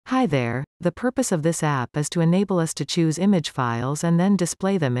Hi there, the purpose of this app is to enable us to choose image files and then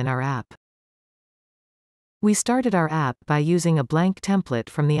display them in our app. We started our app by using a blank template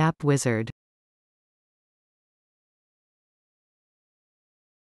from the app wizard.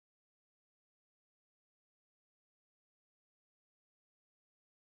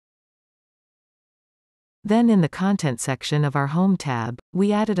 Then in the content section of our Home tab,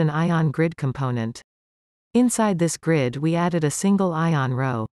 we added an Ion grid component. Inside this grid we added a single Ion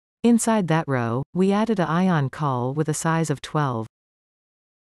row. Inside that row, we added a Ion call with a size of 12.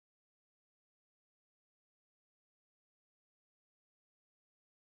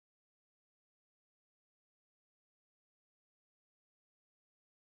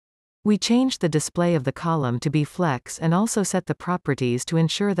 We changed the display of the column to be flex and also set the properties to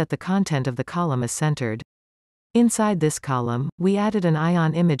ensure that the content of the column is centered. Inside this column, we added an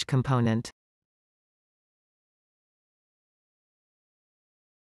Ion image component.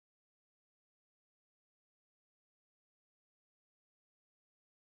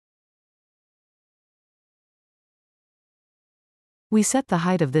 We set the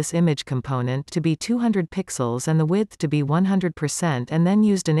height of this image component to be 200 pixels and the width to be 100% and then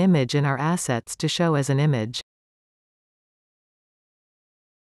used an image in our assets to show as an image.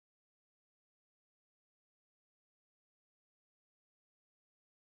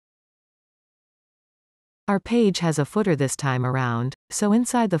 Our page has a footer this time around, so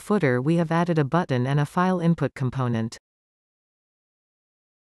inside the footer we have added a button and a file input component.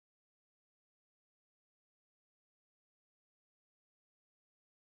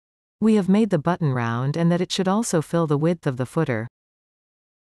 We have made the button round and that it should also fill the width of the footer.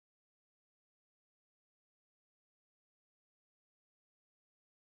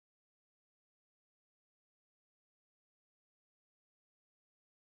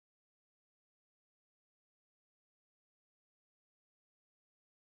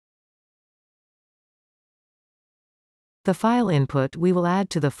 The file input we will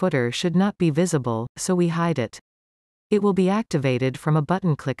add to the footer should not be visible, so we hide it. It will be activated from a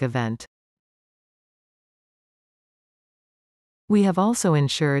button click event. We have also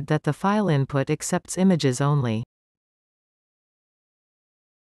ensured that the file input accepts images only.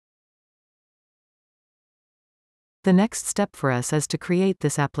 The next step for us is to create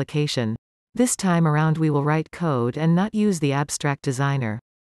this application. This time around we will write code and not use the abstract designer.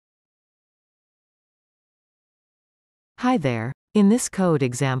 Hi there. In this code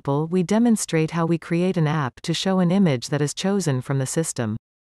example we demonstrate how we create an app to show an image that is chosen from the system.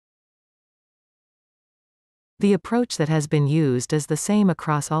 The approach that has been used is the same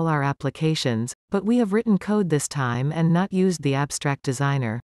across all our applications, but we have written code this time and not used the abstract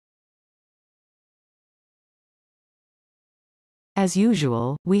designer. As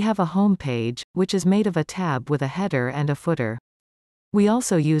usual, we have a home page, which is made of a tab with a header and a footer. We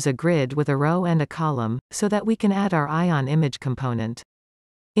also use a grid with a row and a column, so that we can add our Ion image component.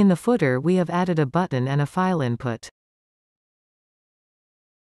 In the footer we have added a button and a file input.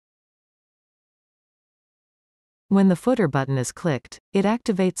 When the footer button is clicked, it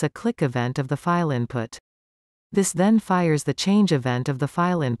activates a click event of the file input. This then fires the change event of the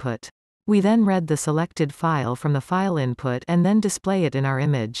file input. We then read the selected file from the file input and then display it in our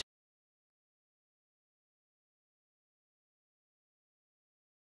image.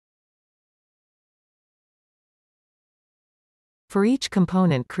 For each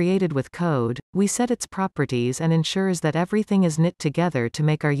component created with code, we set its properties and ensures that everything is knit together to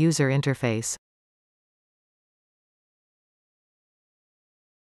make our user interface.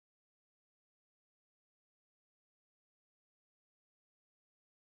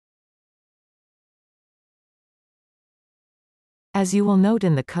 As you will note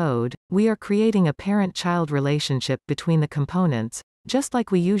in the code, we are creating a parent-child relationship between the components, just like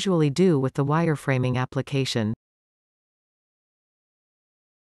we usually do with the wireframing application.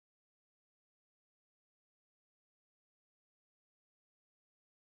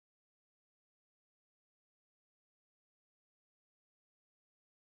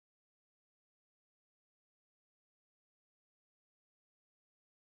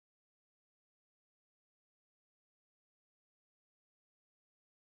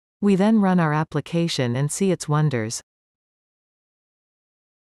 We then run our application and see its wonders.